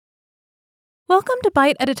Welcome to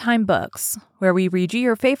Bite at a Time Books, where we read you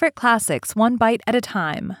your favorite classics one bite at a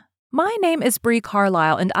time. My name is Bree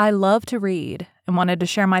Carlisle, and I love to read, and wanted to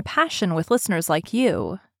share my passion with listeners like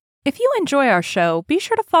you. If you enjoy our show, be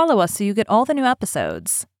sure to follow us so you get all the new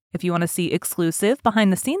episodes. If you want to see exclusive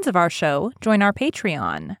behind the scenes of our show, join our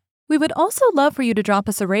Patreon. We would also love for you to drop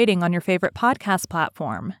us a rating on your favorite podcast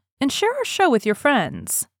platform, and share our show with your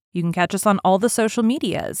friends. You can catch us on all the social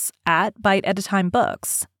medias, at Bite at a Time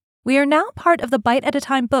Books. We are now part of the Bite at a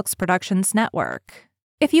Time Books Productions Network.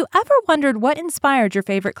 If you ever wondered what inspired your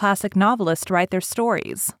favorite classic novelists to write their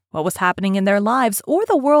stories, what was happening in their lives or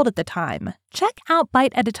the world at the time, check out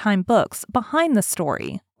Bite at a Time Books Behind the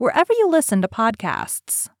Story, wherever you listen to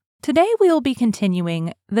podcasts. Today we will be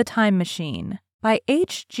continuing The Time Machine by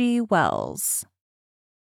H.G. Wells.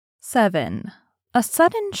 7. A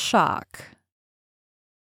Sudden Shock.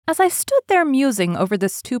 As I stood there musing over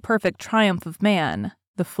this too-perfect triumph of man,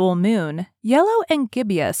 the full moon, yellow and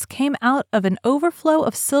gibbous, came out of an overflow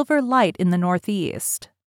of silver light in the northeast.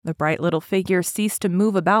 The bright little figure ceased to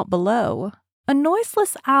move about below. A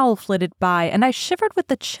noiseless owl flitted by, and I shivered with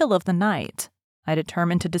the chill of the night. I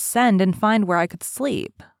determined to descend and find where I could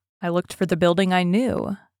sleep. I looked for the building I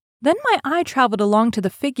knew. Then my eye traveled along to the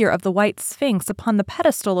figure of the white sphinx upon the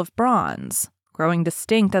pedestal of bronze, growing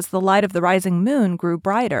distinct as the light of the rising moon grew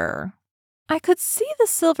brighter. I could see the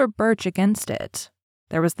silver birch against it.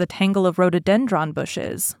 There was the tangle of rhododendron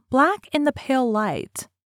bushes, black in the pale light,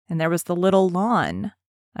 and there was the little lawn.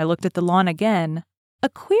 I looked at the lawn again. A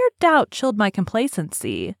queer doubt chilled my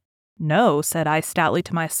complacency. No, said I stoutly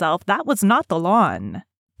to myself, that was not the lawn.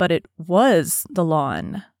 But it was the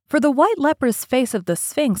lawn, for the white leprous face of the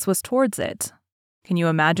Sphinx was towards it. Can you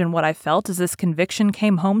imagine what I felt as this conviction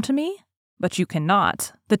came home to me? But you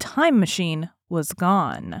cannot. The time machine was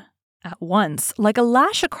gone. At once, like a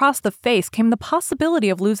lash across the face, came the possibility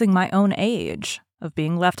of losing my own age, of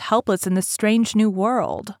being left helpless in this strange new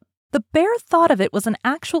world. The bare thought of it was an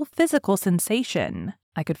actual physical sensation.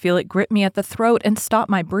 I could feel it grip me at the throat and stop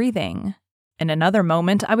my breathing. In another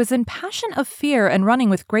moment, I was in passion of fear and running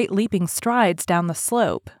with great leaping strides down the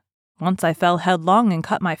slope. Once I fell headlong and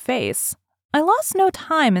cut my face. I lost no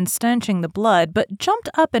time in stanching the blood, but jumped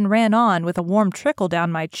up and ran on with a warm trickle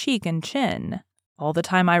down my cheek and chin. All the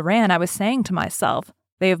time I ran, I was saying to myself,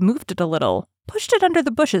 they have moved it a little, pushed it under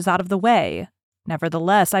the bushes out of the way.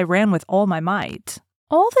 Nevertheless, I ran with all my might.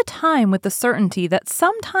 All the time with the certainty that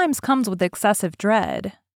sometimes comes with excessive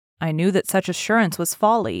dread. I knew that such assurance was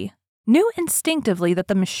folly, knew instinctively that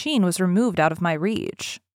the machine was removed out of my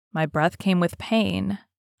reach. My breath came with pain.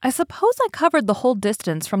 I suppose I covered the whole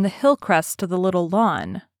distance from the hill crest to the little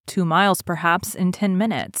lawn, 2 miles perhaps in 10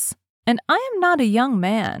 minutes. And I am not a young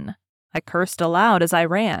man. I cursed aloud as I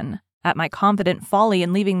ran, at my confident folly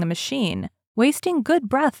in leaving the machine, wasting good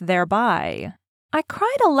breath thereby. I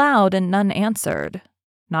cried aloud and none answered.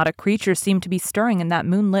 Not a creature seemed to be stirring in that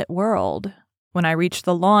moonlit world. When I reached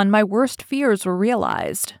the lawn, my worst fears were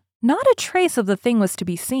realized. Not a trace of the thing was to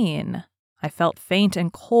be seen. I felt faint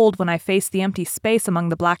and cold when I faced the empty space among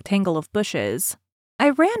the black tangle of bushes. I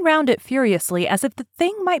ran round it furiously as if the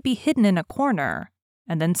thing might be hidden in a corner,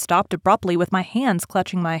 and then stopped abruptly with my hands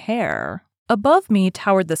clutching my hair. Above me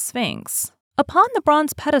towered the Sphinx. Upon the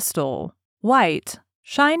bronze pedestal, white,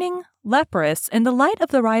 shining, leprous in the light of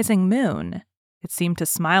the rising moon, it seemed to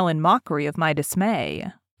smile in mockery of my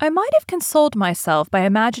dismay. I might have consoled myself by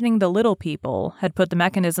imagining the little people had put the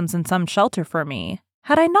mechanisms in some shelter for me,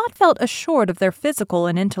 had I not felt assured of their physical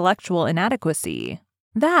and intellectual inadequacy.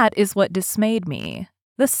 That is what dismayed me.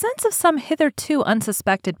 The sense of some hitherto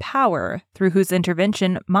unsuspected power through whose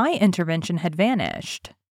intervention my intervention had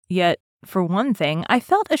vanished. Yet, for one thing, I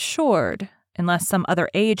felt assured, unless some other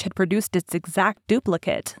age had produced its exact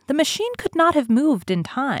duplicate, the machine could not have moved in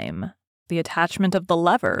time. The attachment of the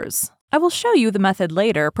levers, I will show you the method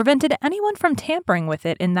later, prevented anyone from tampering with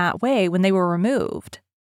it in that way when they were removed.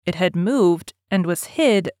 It had moved and was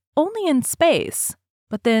hid only in space,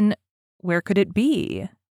 but then where could it be?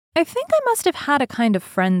 I think I must have had a kind of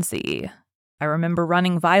frenzy. I remember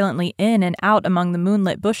running violently in and out among the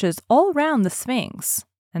moonlit bushes all round the Sphinx,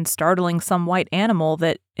 and startling some white animal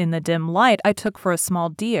that, in the dim light, I took for a small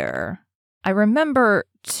deer. I remember,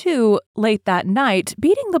 too, late that night,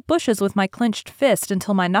 beating the bushes with my clenched fist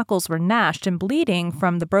until my knuckles were gnashed and bleeding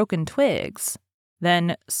from the broken twigs.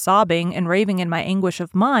 Then, sobbing and raving in my anguish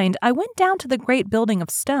of mind, I went down to the great building of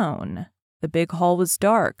stone. The big hall was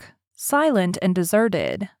dark, silent and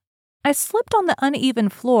deserted. I slipped on the uneven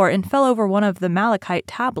floor and fell over one of the malachite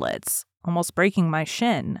tablets, almost breaking my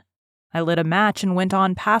shin. I lit a match and went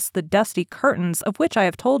on past the dusty curtains of which I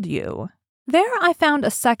have told you. There I found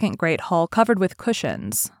a second great hall covered with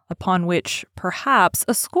cushions, upon which, perhaps,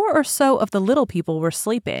 a score or so of the little people were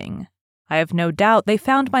sleeping. I have no doubt they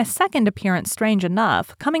found my second appearance strange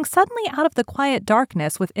enough, coming suddenly out of the quiet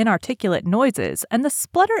darkness with inarticulate noises and the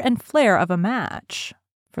splutter and flare of a match.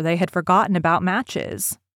 For they had forgotten about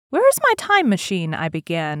matches. "Where is my time machine?" I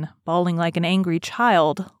began, bawling like an angry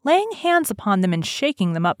child, laying hands upon them and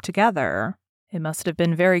shaking them up together. It must have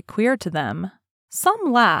been very queer to them.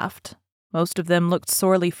 Some laughed. Most of them looked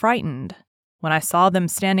sorely frightened. When I saw them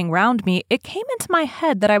standing round me, it came into my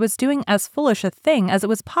head that I was doing as foolish a thing as it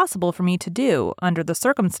was possible for me to do, under the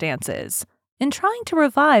circumstances, in trying to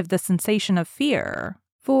revive the sensation of fear.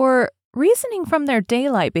 For, reasoning from their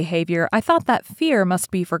daylight behavior, I thought that fear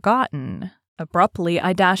must be forgotten. Abruptly,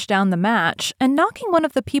 I dashed down the match, and knocking one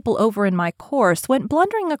of the people over in my course, went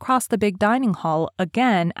blundering across the big dining hall,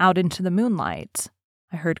 again out into the moonlight.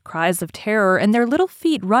 I heard cries of terror and their little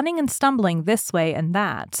feet running and stumbling this way and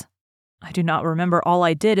that. I do not remember all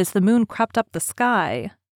I did as the moon crept up the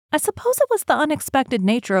sky. I suppose it was the unexpected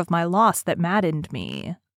nature of my loss that maddened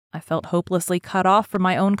me. I felt hopelessly cut off from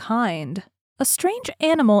my own kind, a strange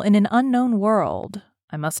animal in an unknown world.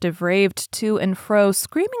 I must have raved to and fro,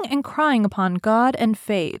 screaming and crying upon God and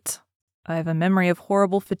fate. I have a memory of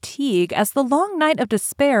horrible fatigue as the long night of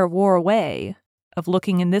despair wore away, of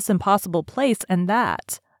looking in this impossible place and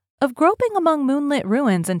that, of groping among moonlit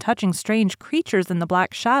ruins and touching strange creatures in the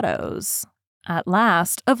black shadows. At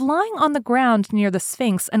last, of lying on the ground near the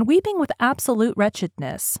Sphinx and weeping with absolute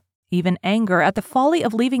wretchedness, even anger at the folly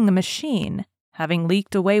of leaving the machine, having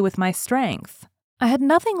leaked away with my strength. I had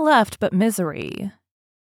nothing left but misery.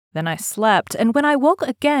 Then I slept, and when I woke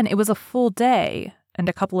again it was a full day, and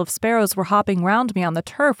a couple of sparrows were hopping round me on the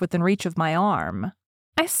turf within reach of my arm.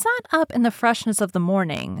 I sat up in the freshness of the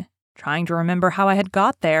morning, trying to remember how I had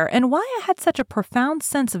got there and why I had such a profound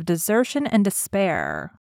sense of desertion and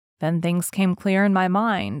despair. Then things came clear in my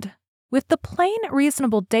mind. With the plain,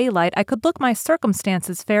 reasonable daylight, I could look my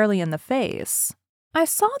circumstances fairly in the face. I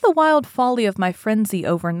saw the wild folly of my frenzy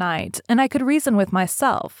overnight, and I could reason with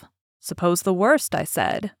myself. Suppose the worst, I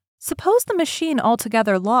said. Suppose the machine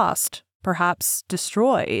altogether lost, perhaps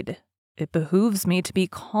destroyed. It behooves me to be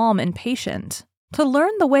calm and patient, to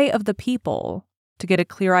learn the way of the people, to get a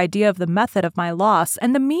clear idea of the method of my loss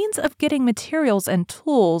and the means of getting materials and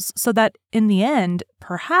tools so that, in the end,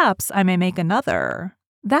 perhaps I may make another.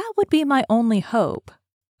 That would be my only hope.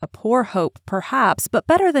 A poor hope, perhaps, but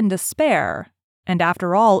better than despair. And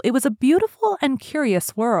after all, it was a beautiful and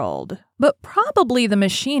curious world. But probably the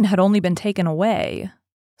machine had only been taken away.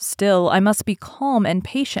 Still, I must be calm and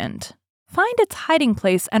patient, find its hiding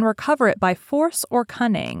place and recover it by force or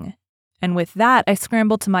cunning. And with that, I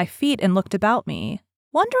scrambled to my feet and looked about me,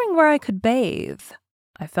 wondering where I could bathe.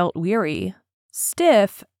 I felt weary,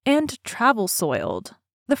 stiff, and travel-soiled.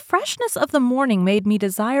 The freshness of the morning made me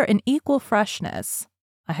desire an equal freshness.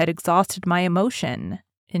 I had exhausted my emotion.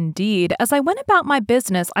 Indeed, as I went about my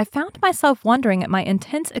business, I found myself wondering at my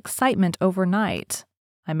intense excitement overnight.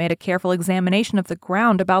 I made a careful examination of the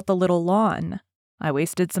ground about the little lawn. I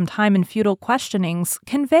wasted some time in futile questionings,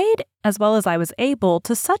 conveyed, as well as I was able,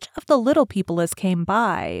 to such of the little people as came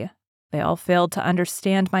by. They all failed to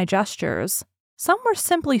understand my gestures. Some were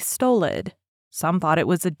simply stolid. Some thought it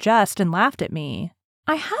was a jest and laughed at me.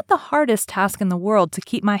 I had the hardest task in the world to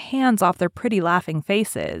keep my hands off their pretty laughing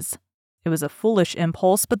faces. It was a foolish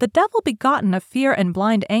impulse, but the devil begotten of fear and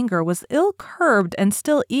blind anger was ill-curbed and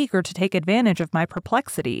still eager to take advantage of my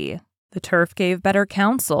perplexity. The turf gave better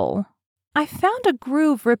counsel. I found a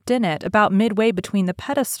groove ripped in it about midway between the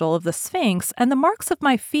pedestal of the Sphinx and the marks of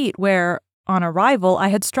my feet where, on arrival, I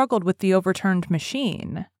had struggled with the overturned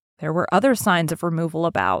machine. There were other signs of removal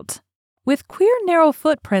about, with queer narrow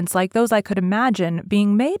footprints like those I could imagine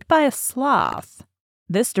being made by a sloth.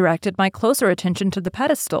 This directed my closer attention to the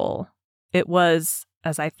pedestal. It was,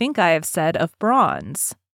 as I think I have said, of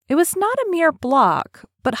bronze. It was not a mere block,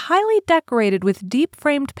 but highly decorated with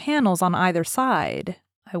deep-framed panels on either side.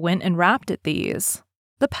 I went and rapped at these.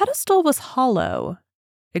 The pedestal was hollow.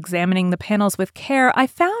 Examining the panels with care, I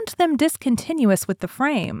found them discontinuous with the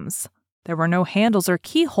frames. There were no handles or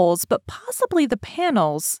keyholes, but possibly the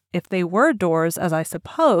panels, if they were doors as I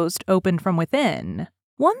supposed, opened from within.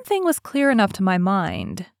 One thing was clear enough to my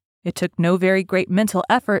mind. It took no very great mental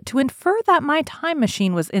effort to infer that my time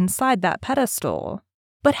machine was inside that pedestal.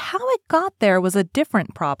 But how it got there was a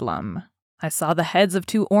different problem. I saw the heads of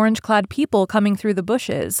two orange-clad people coming through the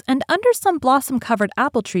bushes and under some blossom-covered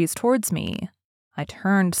apple trees towards me. I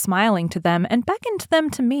turned, smiling to them, and beckoned them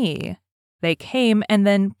to me. They came, and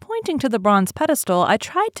then, pointing to the bronze pedestal, I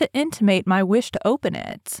tried to intimate my wish to open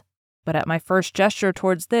it. But at my first gesture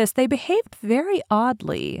towards this, they behaved very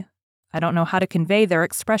oddly. I don't know how to convey their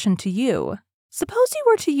expression to you. Suppose you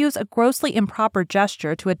were to use a grossly improper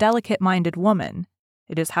gesture to a delicate-minded woman.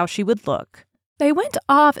 It is how she would look. They went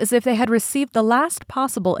off as if they had received the last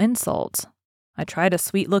possible insult. I tried a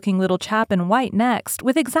sweet-looking little chap in white next,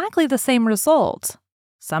 with exactly the same result.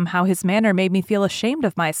 Somehow his manner made me feel ashamed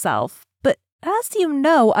of myself, but as you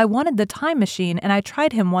know, I wanted the time machine and I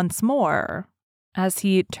tried him once more. As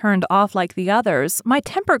he turned off like the others, my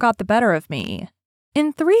temper got the better of me.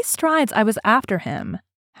 In 3 strides I was after him,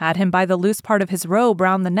 had him by the loose part of his robe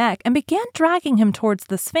round the neck, and began dragging him towards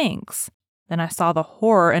the Sphinx. Then I saw the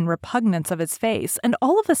horror and repugnance of his face, and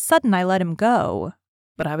all of a sudden I let him go.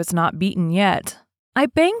 But I was not beaten yet. I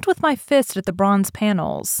banged with my fist at the bronze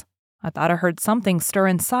panels. I thought I heard something stir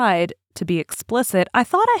inside. To be explicit, I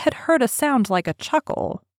thought I had heard a sound like a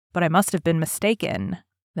chuckle, but I must have been mistaken.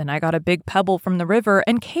 Then I got a big pebble from the river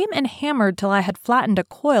and came and hammered till I had flattened a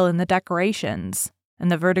coil in the decorations,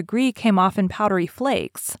 and the verdigris came off in powdery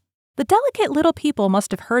flakes. The delicate little people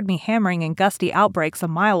must have heard me hammering in gusty outbreaks a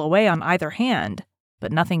mile away on either hand,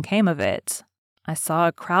 but nothing came of it. I saw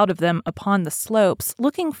a crowd of them upon the slopes,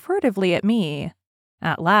 looking furtively at me.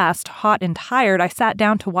 At last, hot and tired, I sat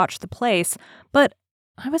down to watch the place, but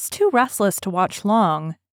I was too restless to watch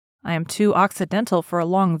long. I am too occidental for a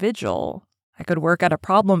long vigil. I could work at a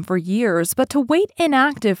problem for years, but to wait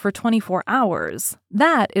inactive for 24 hours,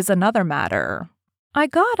 that is another matter. I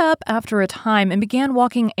got up after a time and began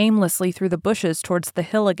walking aimlessly through the bushes towards the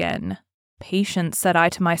hill again. Patience, said I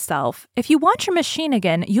to myself. If you want your machine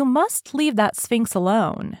again, you must leave that Sphinx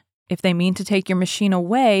alone. If they mean to take your machine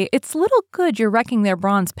away, it's little good you're wrecking their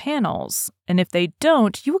bronze panels. And if they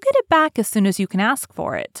don't, you will get it back as soon as you can ask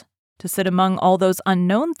for it. To sit among all those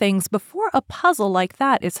unknown things before a puzzle like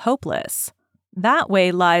that is hopeless. That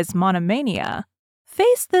way lies monomania.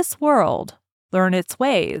 Face this world. Learn its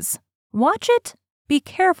ways. Watch it. Be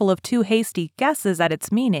careful of too hasty guesses at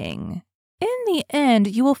its meaning. In the end,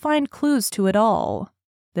 you will find clues to it all.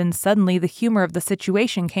 Then suddenly the humor of the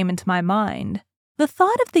situation came into my mind. The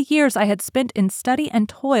thought of the years I had spent in study and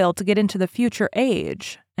toil to get into the future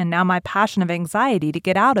age, and now my passion of anxiety to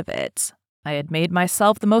get out of it. I had made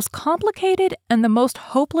myself the most complicated and the most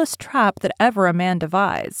hopeless trap that ever a man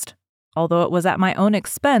devised. Although it was at my own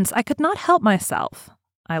expense, I could not help myself.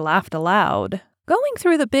 I laughed aloud. Going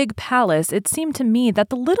through the big palace, it seemed to me that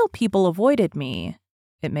the little people avoided me.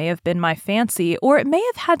 It may have been my fancy, or it may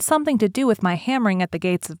have had something to do with my hammering at the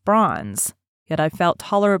gates of bronze. Yet I felt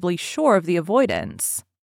tolerably sure of the avoidance.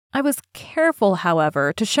 I was careful,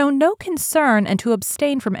 however, to show no concern and to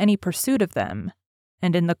abstain from any pursuit of them.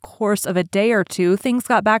 And in the course of a day or two, things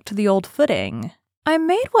got back to the old footing. I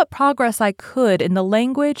made what progress I could in the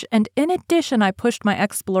language, and in addition I pushed my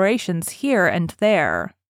explorations here and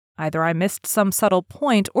there. Either I missed some subtle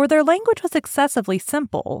point, or their language was excessively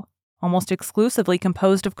simple, almost exclusively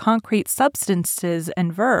composed of concrete substances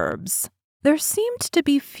and verbs. There seemed to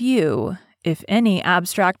be few, if any,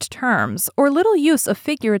 abstract terms, or little use of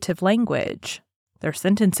figurative language. Their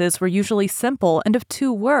sentences were usually simple and of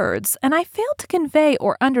 2 words, and I failed to convey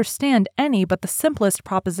or understand any but the simplest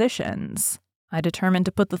propositions. I determined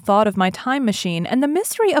to put the thought of my time machine and the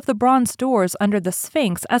mystery of the bronze doors under the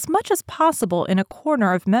Sphinx as much as possible in a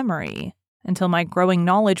corner of memory, until my growing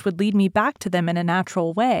knowledge would lead me back to them in a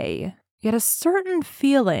natural way. Yet a certain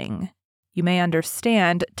feeling, you may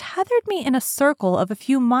understand, tethered me in a circle of a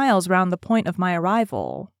few miles round the point of my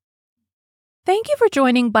arrival. Thank you for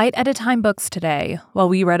joining Bite at a Time Books today, while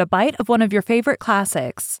we read a bite of one of your favorite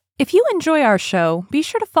classics. If you enjoy our show, be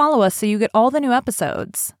sure to follow us so you get all the new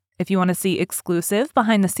episodes. If you want to see exclusive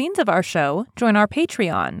behind the scenes of our show, join our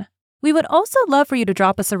Patreon. We would also love for you to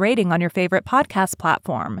drop us a rating on your favorite podcast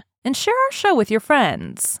platform and share our show with your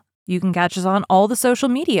friends. You can catch us on all the social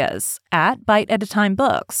medias at Bite at a Time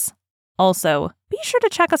Books. Also, be sure to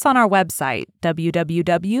check us on our website,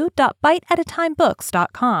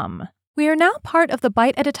 www.biteatatimebooks.com. We are now part of the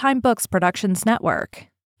Bite at a Time Books Productions Network.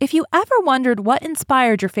 If you ever wondered what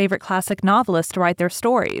inspired your favorite classic novelists to write their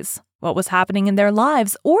stories, what was happening in their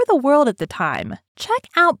lives or the world at the time, check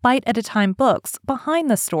out Bite at a Time Books Behind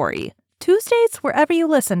the Story, Tuesdays wherever you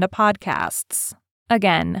listen to podcasts.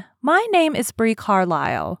 Again, my name is Bree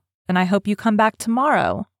Carlisle, and I hope you come back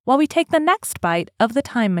tomorrow while we take the next bite of the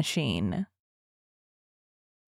time machine.